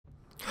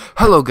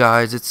Hello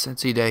guys, it's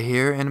Sensei Day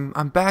here, and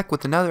I'm back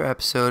with another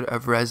episode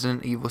of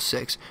Resident Evil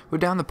 6. We're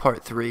down to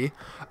part 3.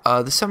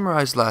 To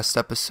summarize last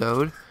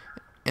episode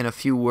in a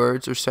few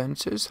words or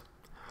sentences,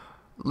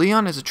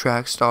 Leon is a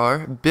track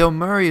star, Bill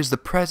Murray is the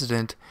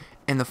president,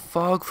 and the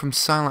fog from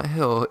Silent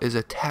Hill is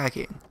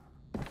attacking.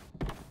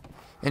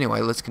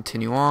 Anyway, let's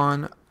continue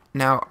on.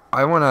 Now,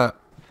 I wanna...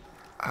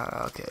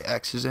 okay,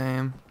 X is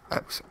aim.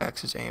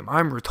 X is aim.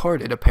 I'm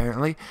retarded,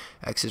 apparently.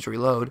 X is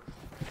reload.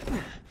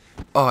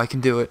 Oh, I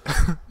can do it.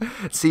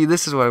 See,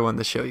 this is what I wanted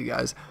to show you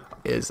guys.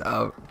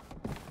 I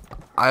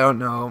don't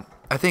know.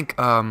 I think,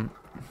 I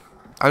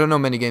don't know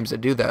many games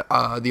that do that.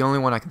 The only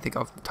one I can think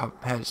of off the top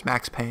of my head is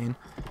Max Payne.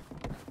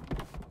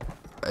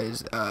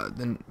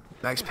 The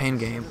Max Payne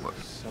game.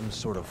 Some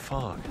sort of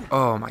fog.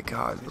 Oh my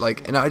god.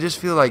 Like, and I just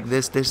feel like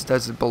this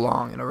doesn't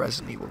belong in a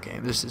Resident Evil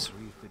game. This is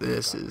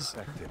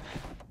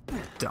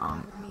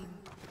dumb.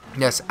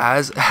 Yes,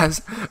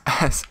 as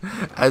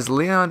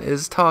Leon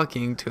is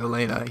talking to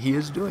Elena, he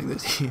is doing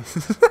this.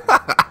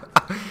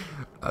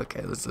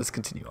 Okay, let's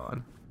continue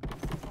on.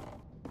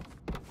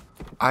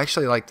 I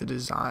actually like the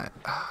design.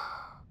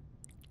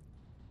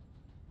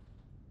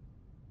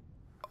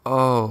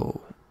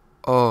 Oh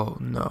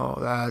no,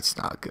 that's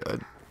not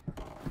good.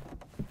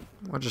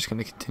 We're just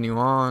gonna continue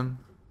on.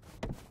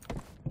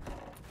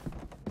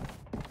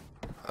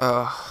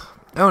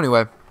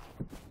 Anyway.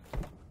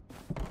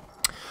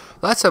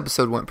 Last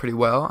episode went pretty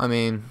well. I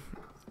mean,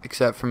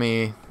 except for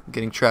me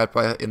getting trapped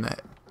in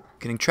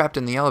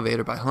the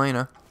elevator by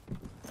Helena.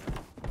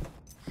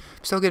 I'm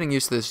still getting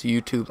used to this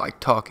YouTube like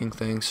talking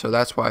thing, so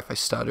that's why if I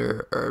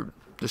stutter or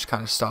just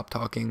kind of stop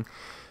talking,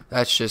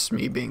 that's just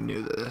me being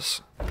new to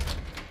this.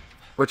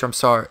 Which I'm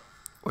sorry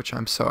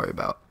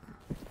about.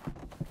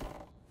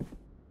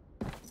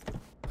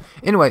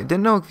 Anyway,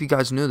 didn't know if you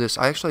guys knew this.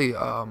 I actually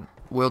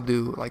will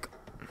do like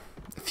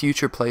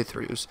future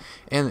playthroughs,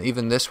 and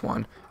even this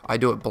one I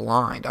do it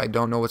blind. I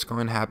don't know what's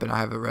going to happen. I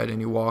haven't read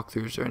any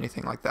walkthroughs or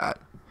anything like that.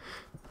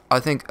 I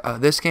think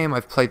this game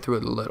I've played through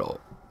it a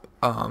little.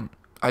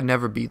 I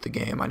never beat the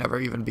game. I never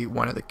even beat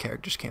one of the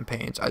characters'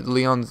 campaigns.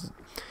 Leon's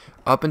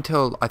up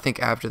until I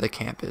think after the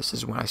campus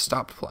is when I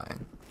stopped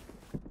playing,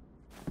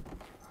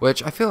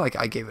 which I feel like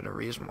I gave it a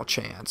reasonable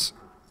chance.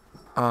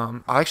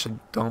 I actually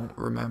don't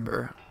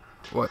remember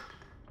what.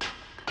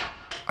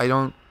 I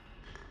don't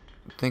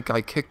think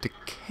I kicked a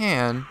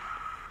can.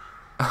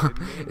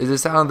 Is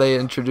this how they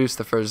introduced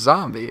the first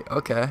zombie?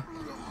 Okay.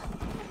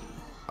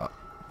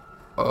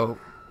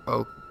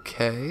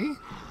 Okay.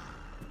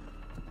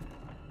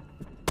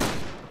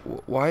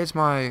 Why is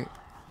my...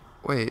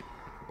 Wait.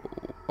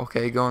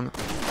 Okay, going...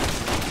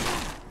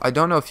 I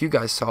don't know if you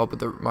guys saw,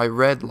 but my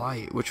red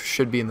light, which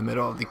should be in the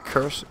middle of the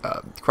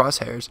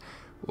crosshairs,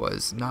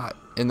 was not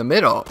in the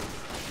middle.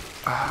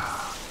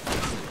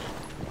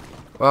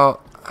 Well...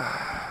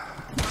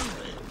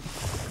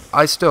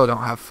 I still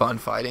don't have fun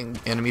fighting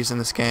enemies in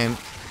this game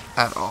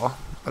at all,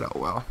 but oh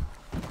well.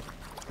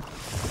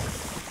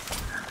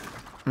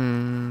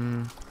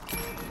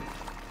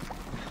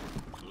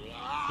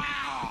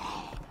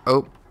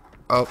 Oh,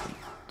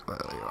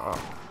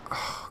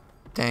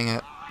 dang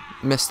it.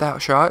 Missed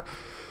that shot.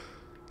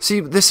 See,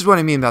 this is what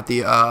I mean about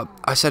the,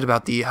 I said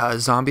about the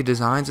zombie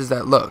designs, is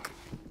that, look,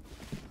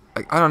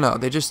 like, I don't know,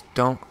 they just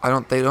don't,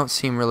 they don't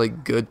seem really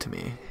good to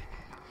me.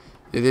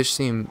 They just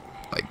seem,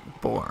 like,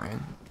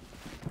 boring.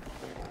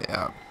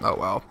 Yeah, oh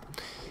well.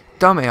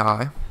 Dumb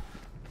AI.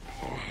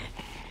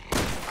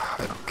 I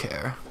don't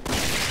care.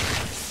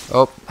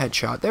 Oh,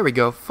 headshot. There we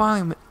go.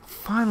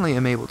 Finally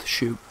I'm able to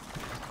shoot.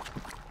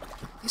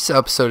 This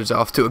episode is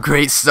off to a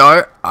great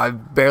start. I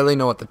barely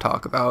know what to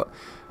talk about.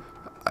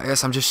 I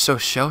guess I'm just so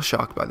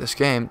shell-shocked by this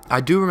game.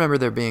 I do remember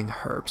there being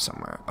herbs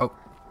somewhere. Oh,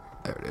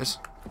 there it is.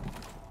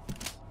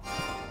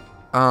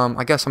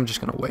 I guess I'm just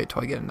gonna wait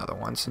till I get another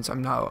one since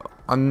I'm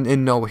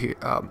in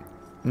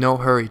no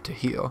hurry to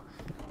heal.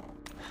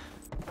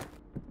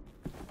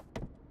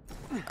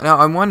 Now,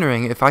 I'm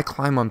wondering, if I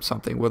climb on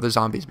something, will the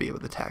zombies be able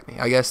to attack me?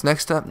 I guess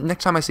next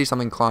time I see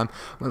something climb,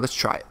 well, let's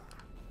try it.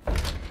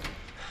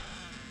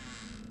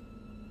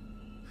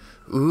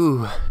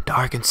 Ooh,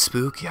 dark and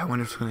spooky. I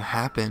wonder what's going to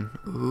happen.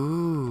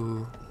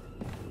 Ooh.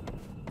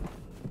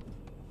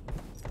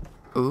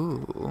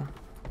 Ooh.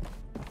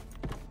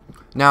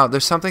 Now,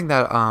 there's something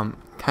that,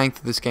 playing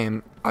through this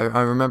game, I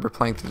remember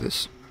playing through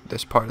this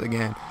part of the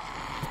game.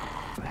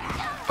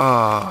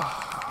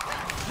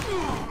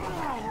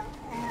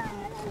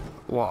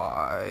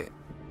 Why?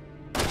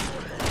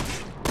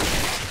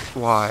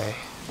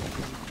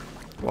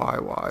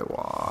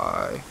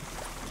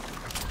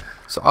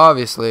 So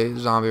obviously,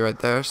 zombie right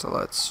there, so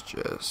let's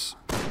just...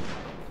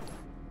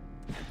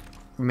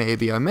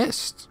 Maybe I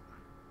missed.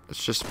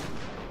 Let's just...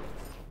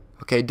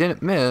 Okay,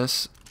 didn't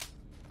miss.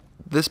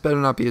 This better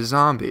not be a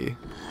zombie.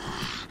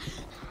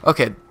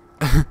 Okay,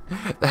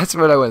 that's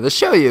what I wanted to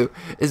show you,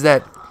 is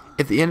that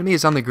if the enemy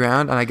is on the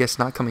ground and I guess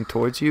not coming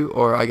towards you,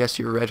 or I guess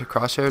your red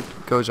crosshair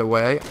goes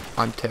away,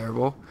 I'm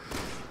terrible.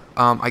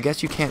 I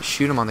guess you can't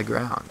shoot him on the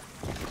ground,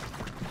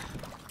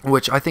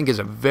 which I think is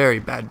a very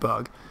bad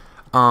bug.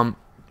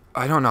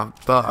 I don't know,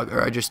 bug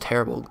or just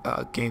terrible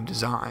game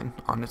design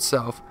on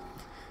itself.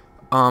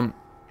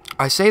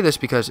 I say this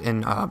because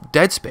in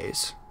Dead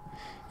Space,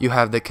 you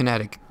have the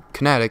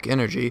kinetic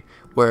energy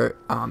where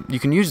you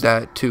can use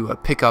that to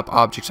pick up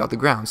objects off the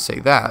ground. Say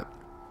that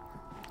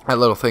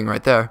little thing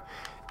right there,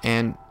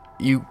 and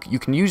you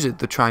can use it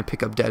to try and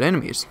pick up dead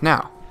enemies.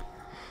 Now,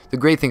 the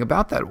great thing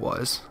about that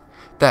was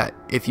that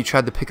if you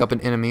tried to pick up an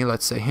enemy,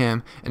 let's say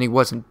him, and he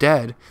wasn't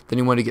dead, then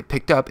he wanted to get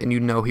picked up and you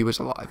know he was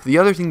alive. The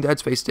other thing Dead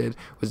Space did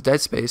was Dead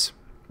Space,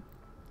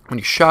 when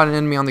you shot an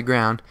enemy on the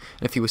ground,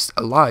 and if he was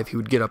alive, he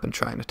would get up and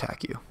try and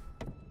attack you.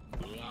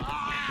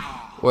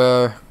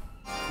 Where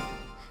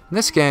in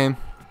this game,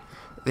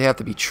 they have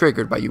to be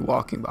triggered by you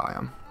walking by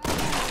them.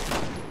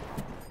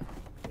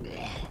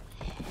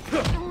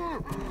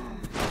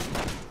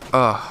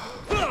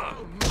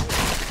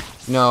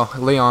 No,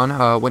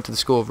 Leon went to the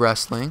school of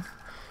wrestling,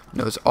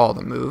 knows all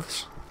the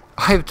moves.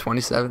 I have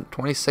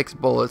 26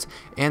 bullets,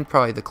 and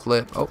probably the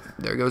clip. Oh,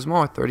 there goes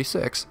more,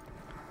 36.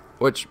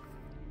 Which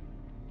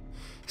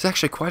is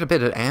actually quite a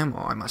bit of ammo,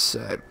 I must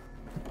say.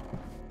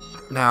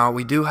 Now,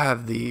 we do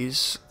have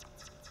these.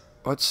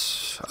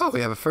 Oh,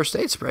 we have a first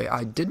aid spray.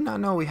 I did not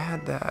know we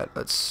had that.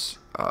 Let's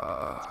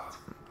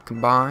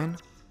combine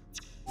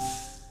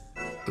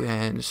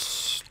and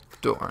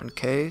store in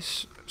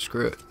case.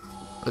 Screw it.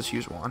 Let's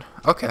use one.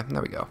 Okay,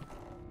 there we go.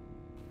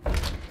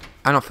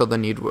 I don't feel the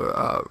need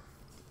for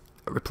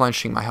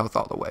replenishing my health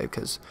all the way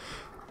because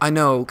I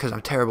know because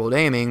I'm terrible at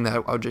aiming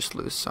that I'll just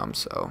lose some,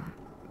 so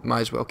might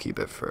as well keep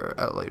it for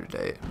a later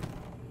date.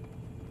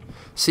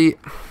 See,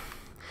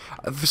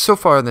 so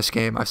far in this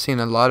game, I've seen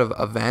a lot of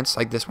events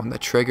like this one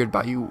that triggered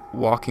by you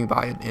walking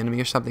by an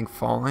enemy or something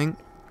falling.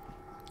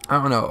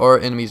 I don't know, or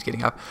enemies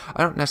getting up.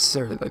 I don't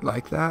necessarily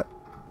like that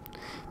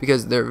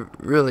because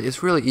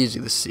it's really easy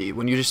to see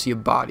when you just see a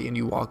body and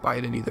you walk by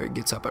it and either it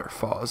gets up or it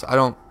falls.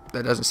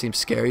 That doesn't seem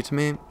scary to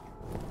me.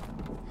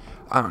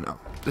 I don't know.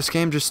 This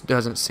game just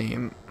doesn't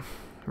seem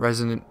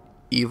Resident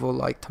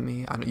Evil-like to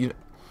me.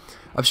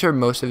 I'm sure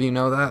most of you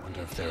know that. I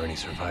wonder if there are any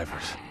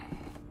survivors.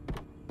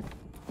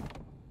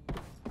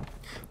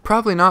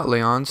 Probably not,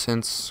 Leon,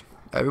 since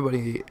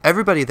everybody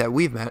that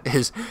we've met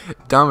is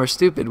dumb or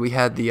stupid. We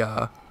had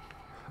the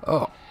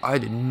oh, I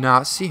did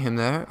not see him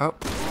there. Oh.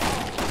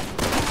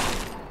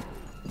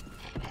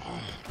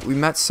 We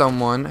met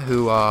someone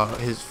who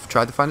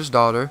tried to find his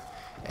daughter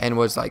and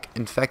was like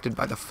infected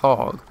by the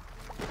fog.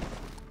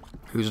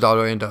 Whose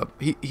daughter ended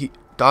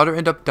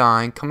up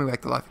dying, coming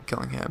back to life and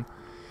killing him.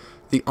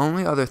 The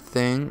only other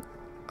thing,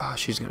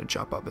 she's gonna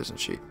jump up, isn't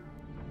she?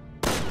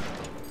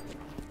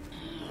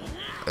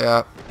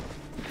 Yeah.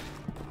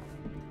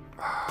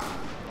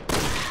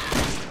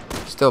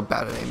 Still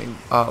bad at aiming.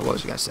 What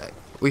was I gonna say?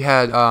 We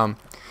had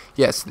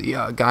yes,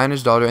 the guy and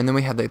his daughter, and then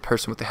we had the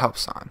person with the help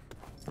sign.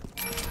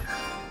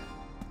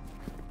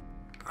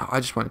 I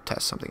just want to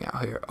test something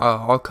out here.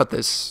 I'll cut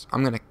this.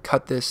 I'm gonna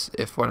cut this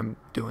if what I'm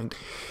doing.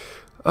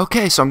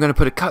 Okay, so I'm gonna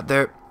put a cut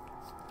there.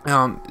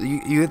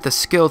 You get the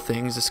skill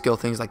things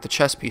like the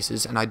chess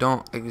pieces, and I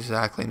don't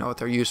exactly know what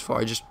they're used for.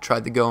 I just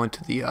tried to go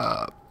into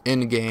the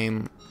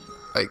in-game,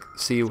 like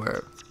see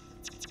where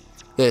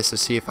this to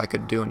see if I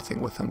could do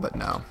anything with them, but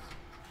no.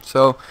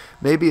 So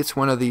maybe it's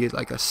one of the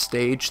like a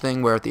stage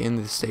thing where at the end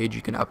of the stage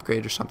you can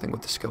upgrade or something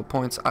with the skill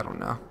points. I don't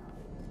know.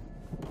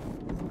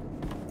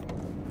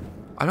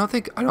 I don't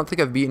think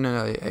I've beaten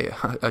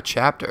a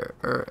chapter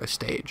or a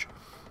stage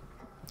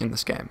in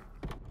this game.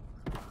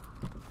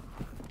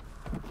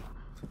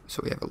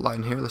 So we have a light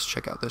in here. Let's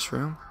check out this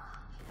room.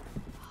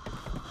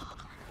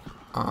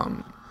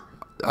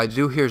 I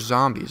do hear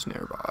zombies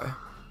nearby.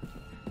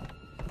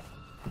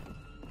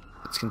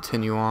 Let's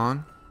continue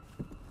on.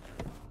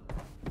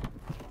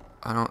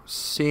 I don't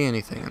see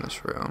anything in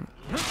this room.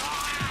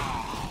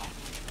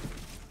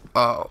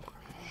 Oh,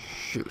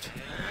 shoot.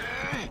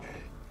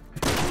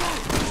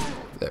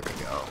 There we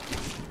go.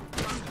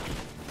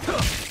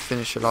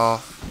 Finish it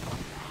off.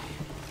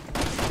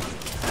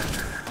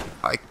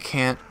 I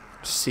can't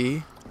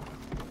see.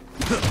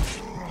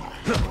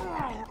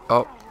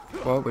 Oh,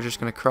 well, we're just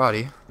gonna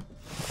karate.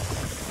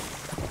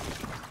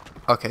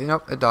 Okay,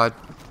 nope, it died.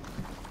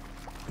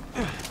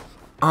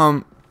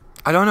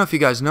 I don't know if you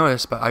guys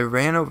noticed, but I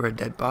ran over a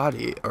dead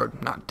body, or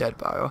not dead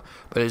body,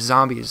 but a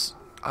zombie's,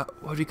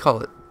 what do you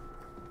call it?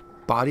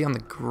 Body on the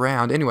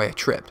ground. Anyway, I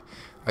tripped.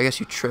 I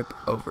guess you trip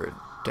over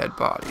dead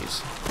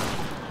bodies.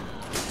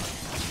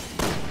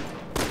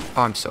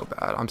 Oh, I'm so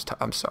bad.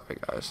 I'm sorry,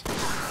 guys.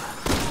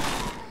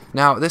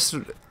 Now,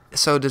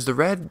 so does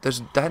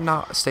that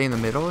not stay in the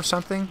middle or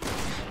something?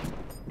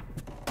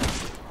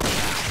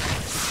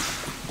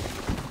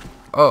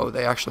 Oh,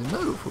 they actually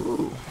move.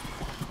 Ooh.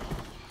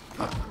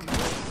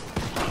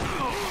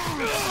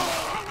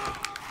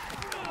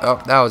 Oh,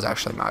 that was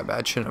actually my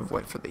bad. Shouldn't have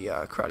went for the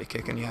karate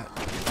kicking yet.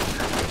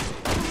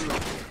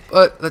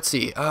 But let's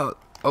see. Oh,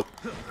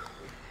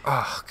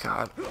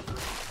 God.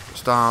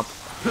 Stomp.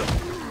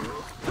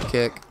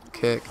 Kick.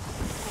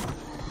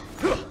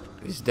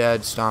 He's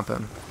dead. Stomp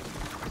him.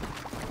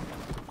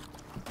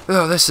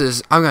 Oh,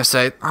 I'm gonna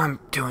say, I'm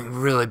doing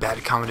really bad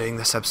at commentating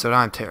this episode.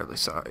 I'm terribly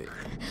sorry.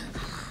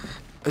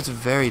 It's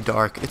very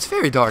dark. It's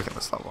very dark in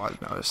this level,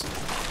 I've noticed.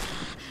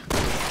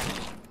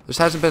 There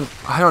hasn't been,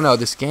 I don't know,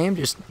 this game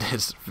just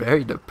is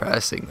very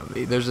depressing to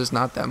me. There's just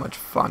not that much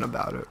fun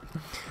about it.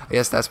 I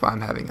guess that's why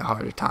I'm having a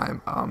harder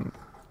time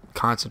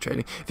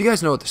concentrating. If you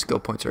guys know what the skill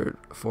points are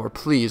for,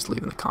 please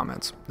leave in the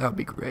comments. That would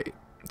be great.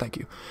 Thank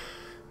you.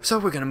 So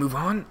we're gonna move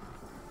on.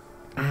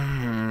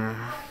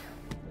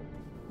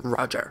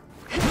 Roger.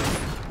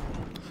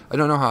 I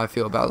don't know how I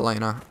feel about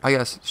Elena. I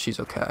guess she's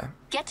okay.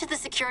 Get to the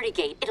security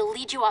gate. It'll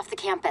lead you off the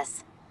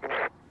campus.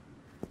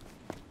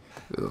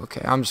 Ooh,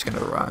 okay, I'm just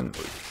gonna run.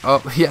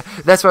 Oh, yeah,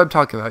 that's what I'm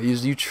talking about.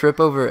 You trip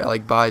over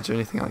like bites or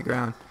anything on the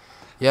ground.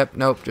 Yep,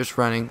 nope, just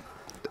running.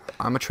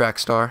 I'm a track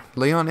star.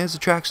 Leon is a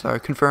track star,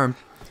 confirmed.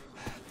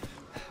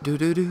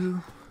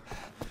 Do.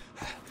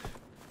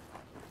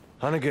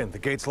 Hunnigan, the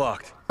gate's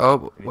locked.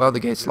 Oh, well, the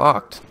gate's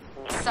locked.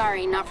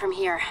 Sorry, not from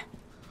here.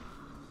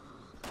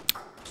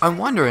 I'm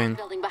wondering,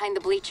 Building behind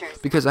the bleachers.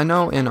 because I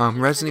know in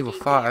Resident Evil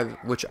 5,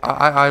 which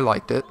I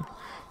liked it,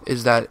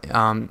 is that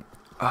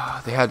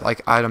they had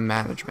like item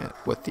management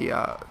with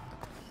the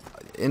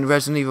in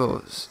Resident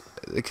Evil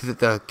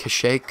the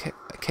cache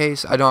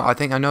case. I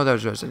think I know that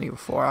was Resident Evil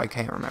 4. I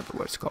can't remember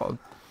what it's called.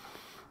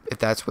 If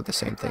that's what the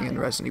same thing in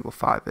Resident Evil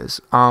 5 is.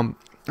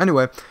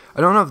 Anyway,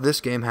 I don't know if this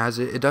game has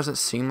it. It doesn't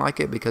seem like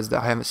it because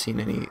I haven't seen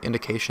any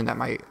indication that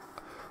my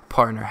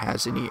partner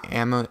has any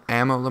ammo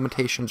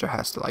limitations or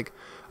has to like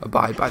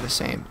abide by the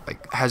same,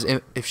 like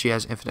if she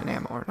has infinite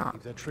ammo or not.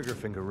 Keep that trigger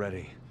finger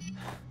ready.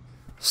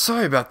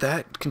 Sorry about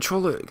that.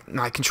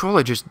 My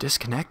controller just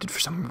disconnected for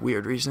some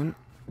weird reason.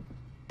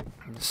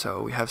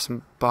 So we have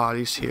some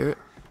bodies here,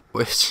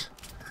 which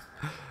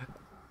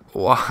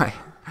why?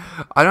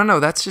 I don't know,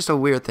 that's just a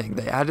weird thing.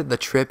 They added the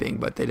tripping,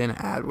 but they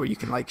didn't add where you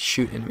can like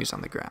shoot enemies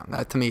on the ground.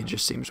 That to me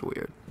just seems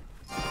weird.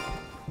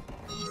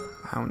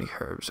 How many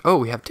herbs? Oh,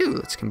 we have 2.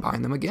 Let's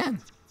combine them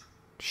again.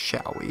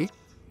 Shall we?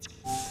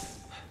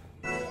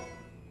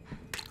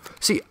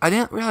 See, I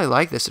didn't really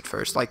like this at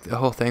first, like the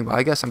whole thing, but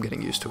I guess I'm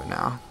getting used to it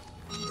now.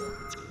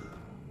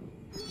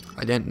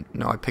 I didn't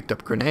know I picked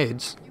up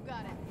grenades.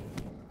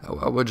 Oh,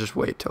 well, we'll just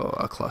wait till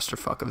a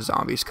clusterfuck of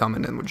zombies come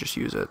in and we'll just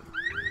use it.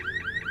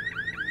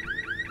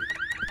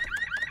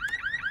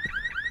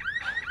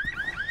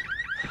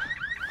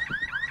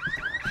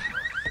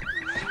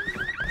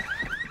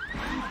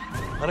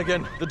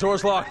 Hunnigan, the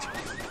door's locked.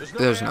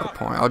 There's no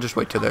point. I'll just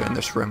wait till they're in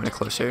this room in a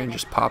close area and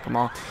just pop them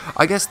all.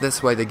 I guess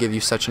this way they give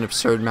you such an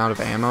absurd amount of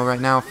ammo right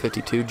now,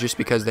 52, just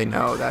because they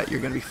know that you're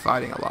going to be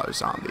fighting a lot of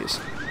zombies.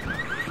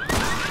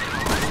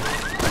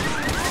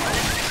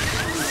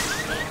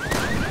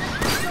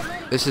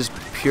 This is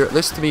pure.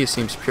 This to me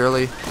seems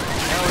purely Now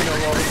we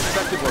know all the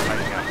infected we're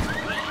hiding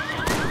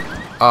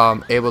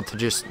out. able to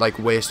just like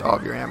waste all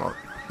of your ammo.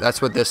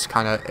 That's what this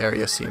kind of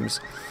area seems.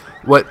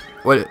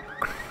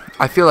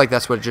 I feel like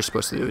that's what it's just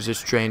supposed to do, is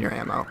just drain your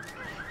ammo,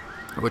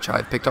 which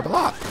I picked up a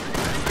lot.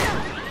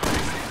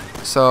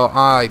 So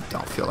I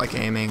don't feel like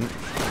aiming.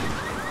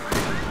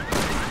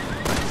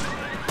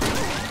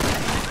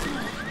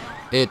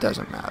 It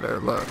doesn't matter.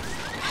 Look.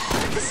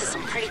 This is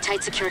some pretty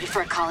tight security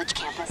for a college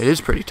campus. It is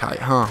pretty tight,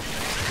 huh?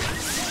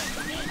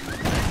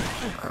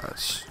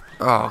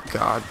 Oh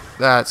god,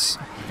 that's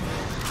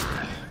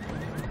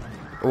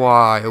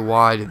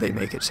why did they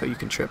make it so you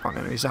can trip on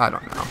enemies? I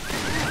don't know.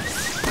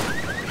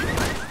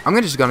 I'm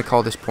just gonna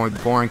call this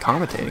point boring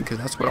commentating because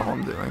that's what all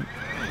I'm doing.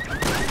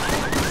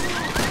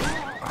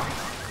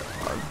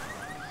 Oh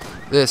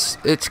god,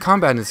 it's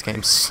combat in this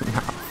game's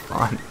not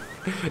fun.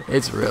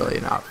 It's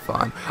really not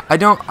fun. I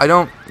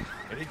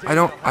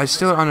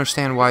still don't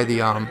understand why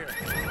the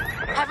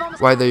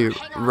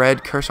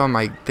red cursor on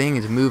my thing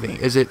is moving.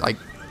 Is it like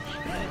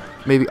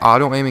maybe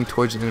auto aiming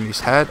towards the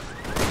enemy's head?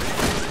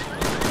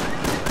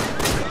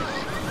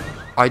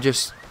 I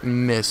just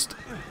missed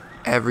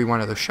every one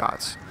of those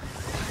shots.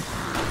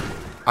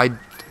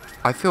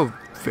 I feel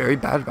very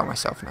bad about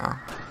myself now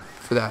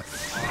for that.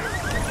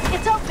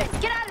 It's open.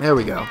 Get out of There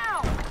we go.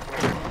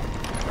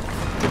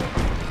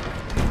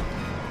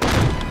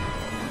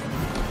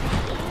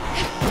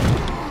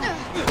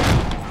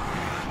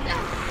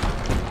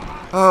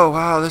 now. Oh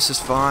wow, this is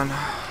fun.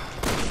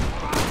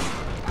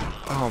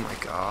 Oh my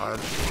god.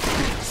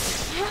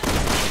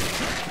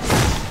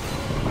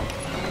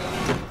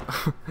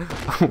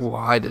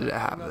 Why did it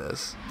have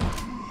this?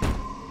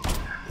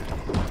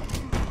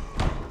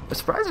 It's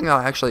surprising how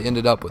I actually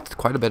ended up with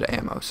quite a bit of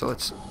ammo. So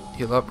let's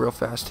heal up real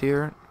fast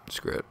here.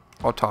 Screw it.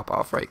 I'll top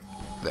off right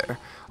there.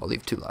 I'll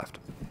leave 2 left.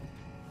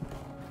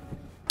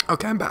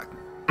 Okay, I'm back.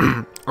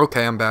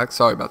 Okay, I'm back.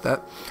 Sorry about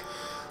that.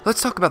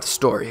 Let's talk about the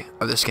story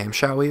of this game,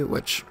 shall we?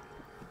 Which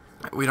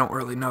we don't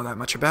really know that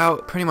much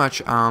about. Pretty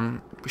much,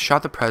 we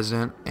shot the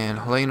president, and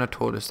Helena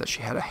told us that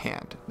she had a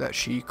hand, that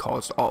she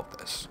caused all of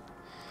this.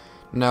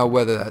 Now,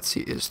 whether that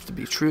is to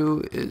be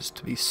true is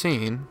to be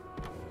seen.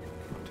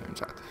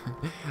 Turns out,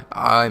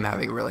 I'm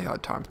having a really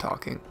hard time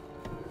talking.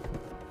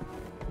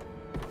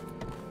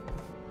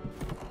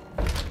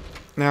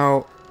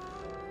 Now,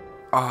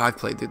 I've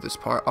played through this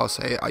part. I'll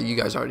say you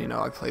guys already know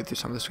I've played through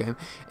some of this game,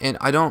 and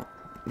I don't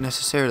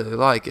necessarily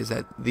like is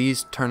that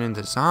these turn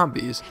into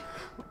zombies,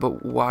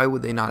 but why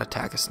would they not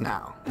attack us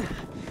now?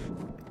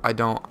 I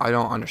don't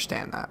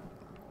understand that,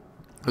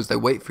 because they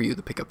wait for you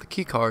to pick up the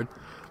key card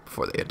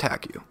before they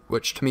attack you,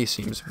 which to me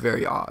seems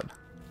very odd.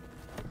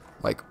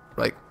 Like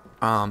right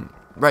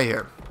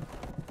here.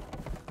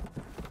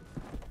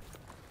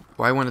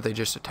 Why wouldn't they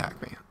just attack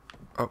me?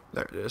 Oh,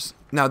 there it is.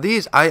 Now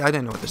these, I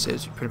didn't know what this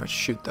is. You pretty much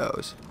shoot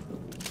those.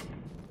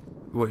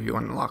 Where you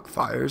unlock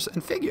fires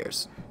and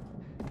figures.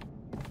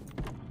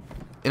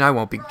 And I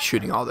won't be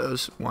shooting all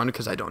those. One,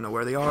 because I don't know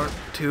where they are.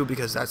 Two,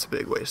 because that's a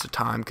big waste of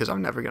time. Because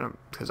I'm never gonna,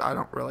 because I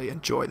don't really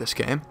enjoy this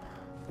game.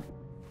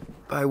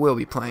 But I will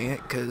be playing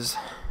it because,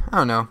 I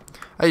don't know.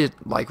 I just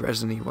like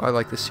Resident Evil. I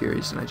like the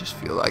series, and I just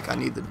feel like I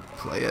need to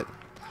play it.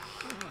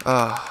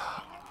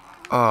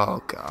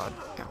 Oh god,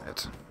 damn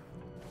it.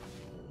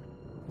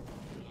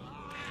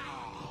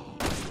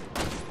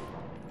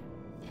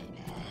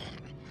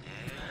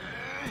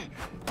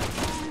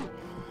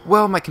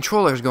 Well, my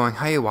controller is going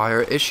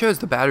haywire. It shows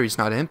the battery's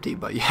not empty,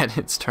 but yet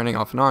it's turning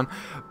off and on.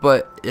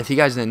 But if you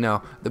guys didn't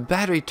know, the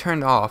battery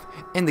turned off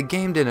and the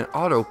game didn't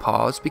auto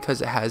pause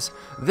because it has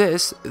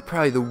this,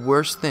 probably the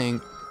worst thing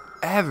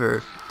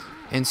ever.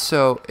 And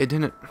so it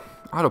didn't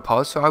auto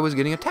pause, so I was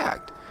getting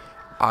attacked.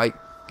 I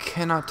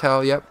cannot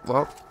tell. Yep,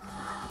 well,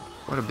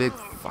 what a big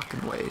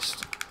fucking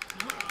waste.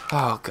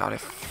 Oh god, I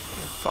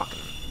fucking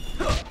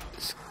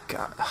this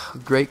guy.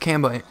 Great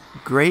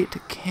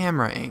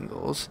camera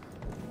angles.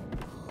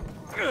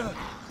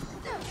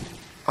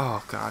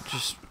 Oh god,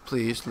 just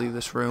please leave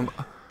this room.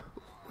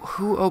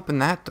 Who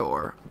opened that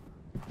door?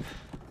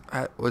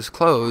 That was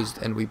closed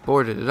and we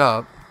boarded it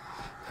up.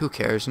 Who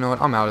cares? You know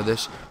what? I'm out of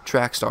this.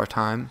 Trackstar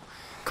time.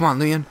 Come on,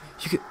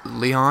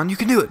 Leon. You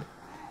can do it.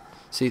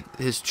 See,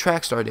 his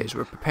Trackstar days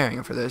were preparing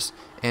him for this,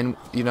 and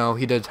you know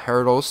he did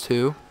hurdles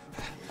too.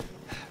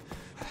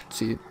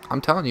 See,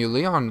 I'm telling you,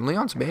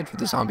 Leon's made for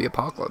the zombie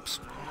apocalypse.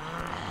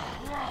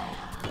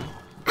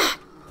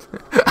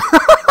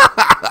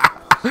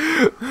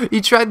 He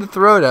tried to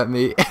throw it at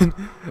me, and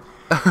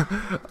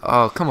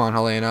oh, come on,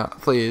 Helena,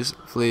 please,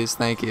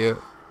 thank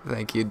you.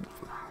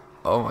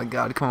 Oh my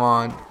god, come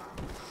on.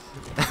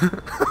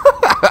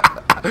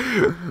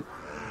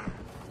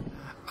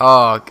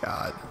 Oh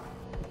god.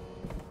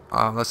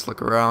 Let's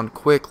look around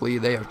quickly.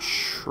 They are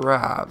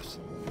trapped.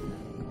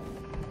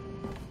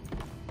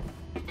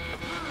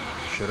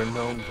 Should have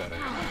known better.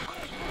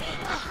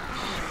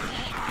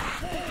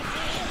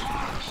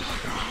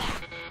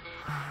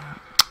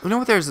 You know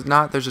what there's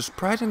not? There's a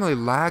surprisingly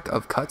lack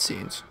of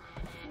cutscenes.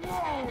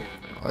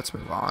 Let's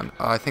move on.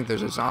 I think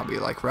there's a zombie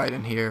like right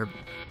in here.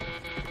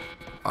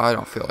 I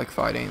don't feel like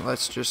fighting.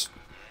 Let's just...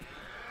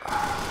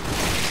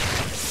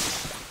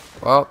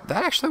 Well,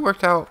 that actually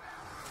worked out.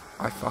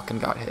 I fucking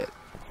got hit.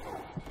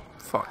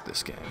 Fuck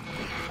this game.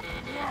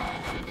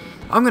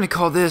 I'm gonna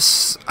call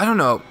this... I don't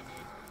know.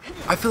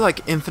 I feel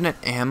like infinite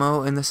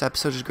ammo in this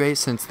episode is great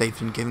since they've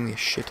been giving me a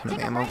shit ton of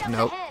ammo.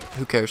 Nope.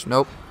 Who cares?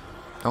 Nope.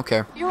 Don't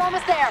care. You're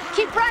almost there.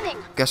 Keep running.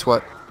 Guess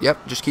what?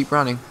 Yep, just keep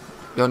running.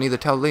 Don't need to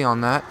tell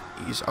Leon that.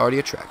 He's already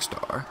a track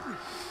star.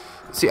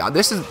 See,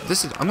 this is.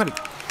 I'm gonna.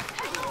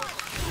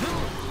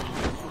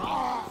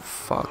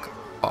 Fuck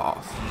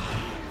off.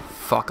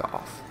 Fuck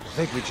off. I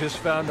think we just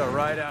found our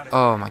ride out.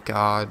 Oh my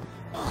god.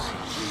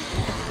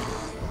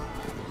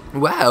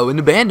 Wow, an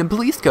abandoned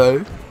police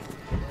car.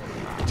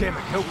 Damn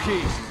it, no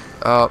keys.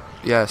 Oh,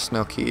 yes,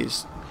 no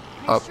keys.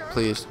 Oh,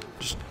 please,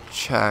 just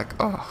check.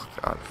 Oh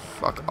god,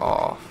 fuck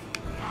off.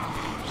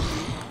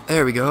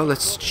 There we go.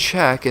 Let's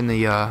check in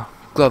the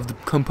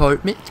glove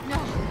compartment.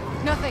 No,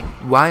 nothing.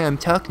 Why I'm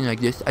talking like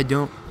this, I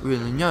don't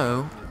really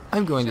know.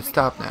 I'm going to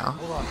stop now.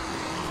 Hold on.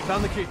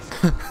 Found the keys.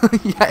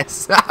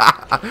 Yes.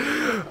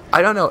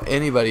 I don't know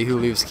anybody who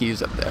leaves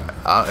keys up there.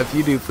 If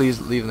you do,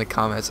 please leave in the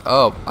comments.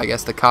 Oh, I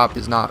guess the cop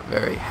is not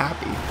very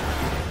happy.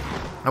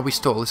 Oh, we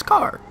stole his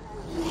car.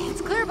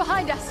 It's clear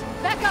behind us.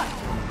 Back up.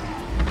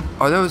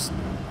 Are those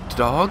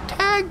dog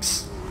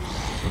tags?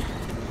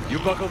 You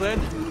buckled in?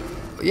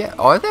 Yeah,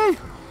 are they?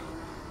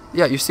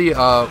 Yeah, you see,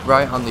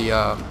 right on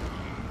the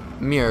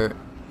mirror.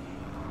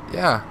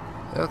 Yeah,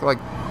 they look like.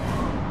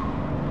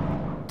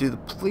 Do the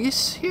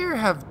police here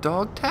have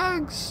dog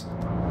tags?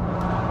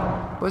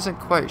 Wasn't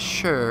quite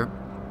sure.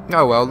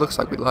 Oh well, looks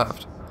like we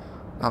left.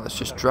 Now let's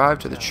just drive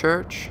to the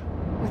church.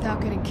 Without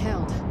getting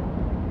killed.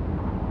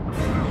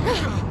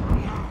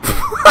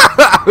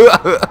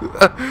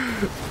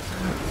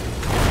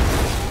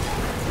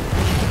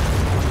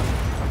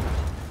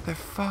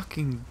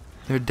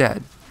 They're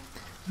dead.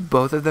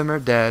 Both of them are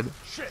dead.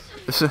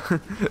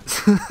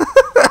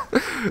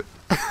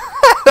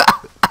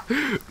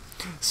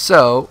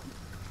 So,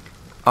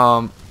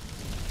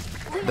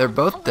 they're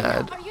both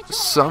dead.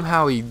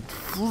 Somehow he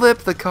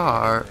flipped the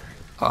car,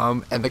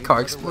 and the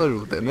car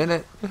exploded with him in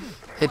it.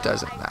 It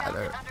doesn't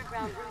matter.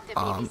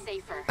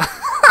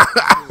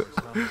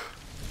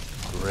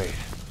 Great.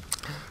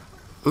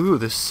 Ooh,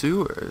 the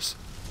sewers.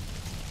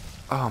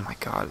 Oh my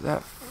god,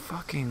 that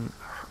fucking...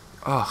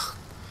 Ugh.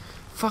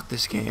 Fuck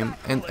this game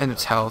and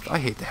its health. I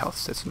hate the health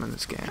system in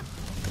this game.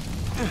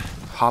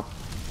 Hop.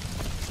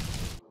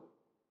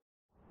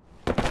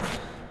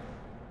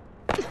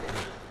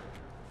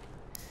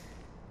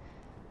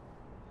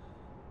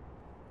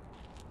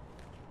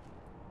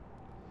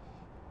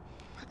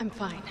 I'm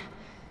fine.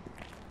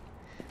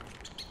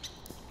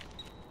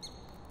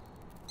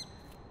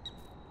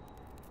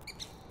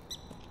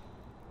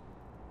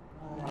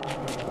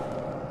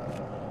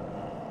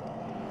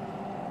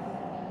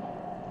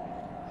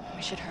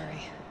 We should hurry.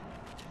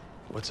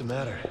 What's the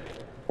matter?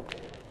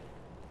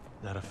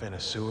 Not a fan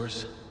of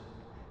sewers?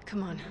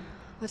 Come on,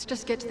 let's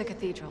just get to the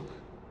cathedral,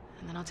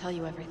 and then I'll tell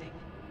you everything.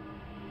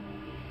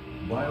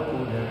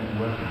 Bioorganic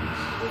weapons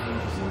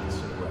present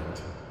a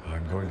threat.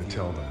 I'm going to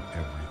tell them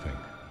everything.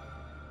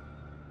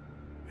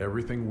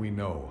 Everything we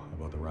know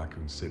about the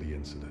Raccoon City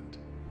incident.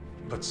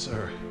 But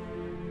sir...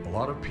 A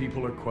lot of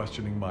people are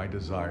questioning my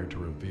desire to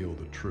reveal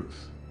the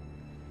truth.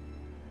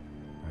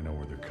 I know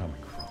where they're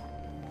coming from.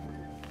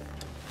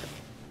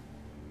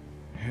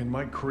 It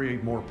might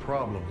create more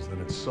problems than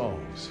it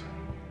solves.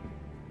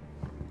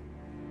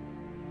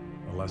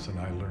 A lesson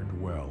I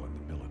learned well in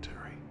the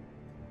military.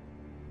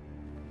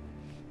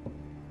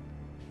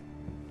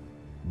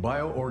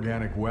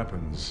 Bioorganic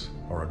weapons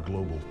are a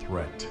global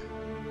threat,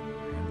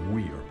 and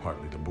we are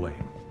partly to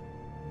blame.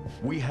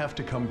 We have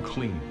to come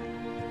clean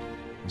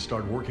and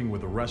start working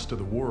with the rest of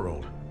the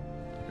world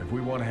if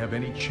we want to have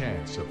any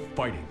chance of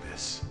fighting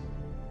this.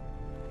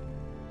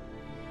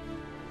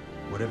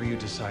 Whatever you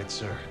decide,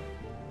 sir,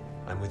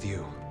 I'm with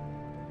you.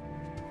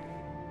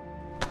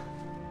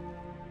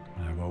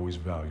 I've always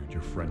valued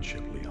your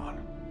friendship,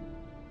 Leon.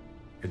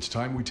 It's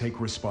time we take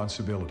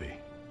responsibility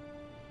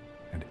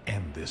and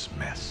end this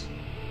mess.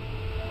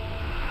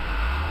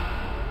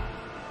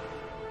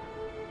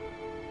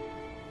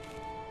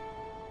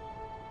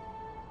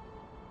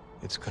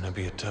 It's gonna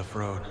be a tough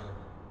road.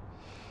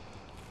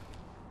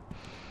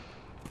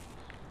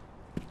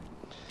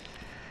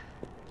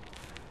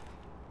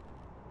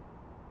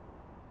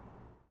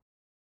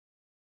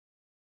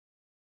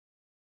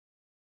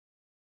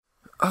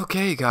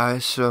 Okay,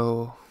 guys,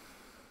 so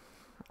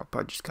I'll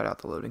probably just cut out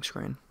the loading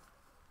screen.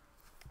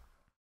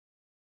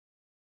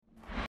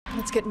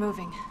 Let's get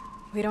moving.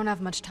 We don't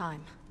have much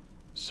time.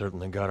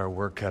 Certainly got our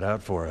work cut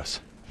out for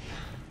us.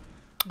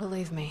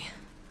 Believe me,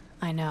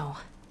 I know.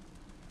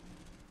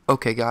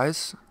 Okay,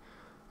 guys,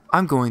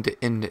 I'm going to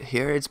end it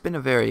here. It's been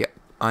a very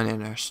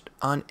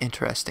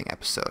uninteresting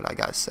episode, I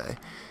gotta say.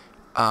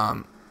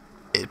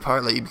 It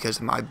partly because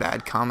of my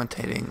bad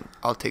commentating.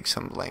 I'll take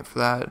some blame for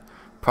that.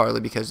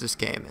 Partly because this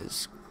game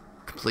is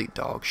complete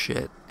dog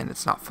shit and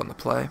it's not fun to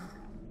play.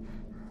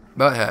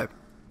 But hey,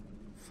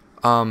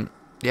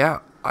 yeah,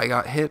 I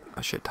got hit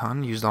a shit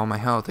ton, used all my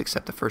health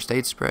except the first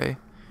aid spray.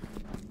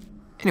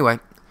 Anyway,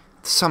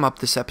 to sum up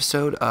this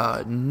episode,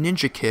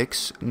 ninja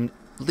kicks.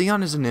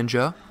 Leon is a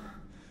ninja.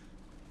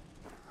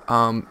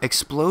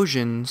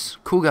 Explosions.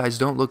 Cool guys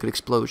don't look at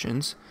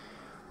explosions.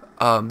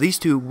 These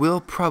two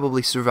will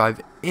probably survive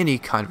any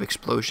kind of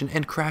explosion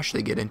and crash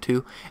they get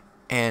into.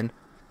 And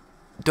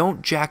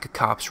don't jack a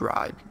cop's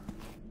ride.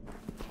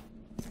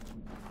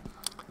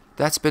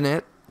 That's been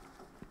it.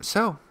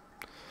 So,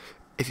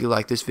 if you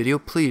like this video,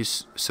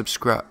 please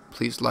subscribe.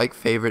 Please like,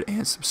 favorite,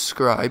 and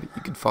subscribe.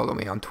 You can follow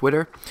me on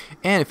Twitter.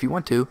 And if you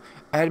want to,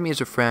 add me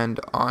as a friend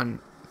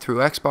through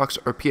Xbox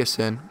or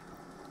PSN.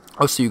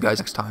 I'll see you guys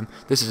next time.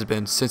 This has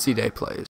been Cincy Day Plays.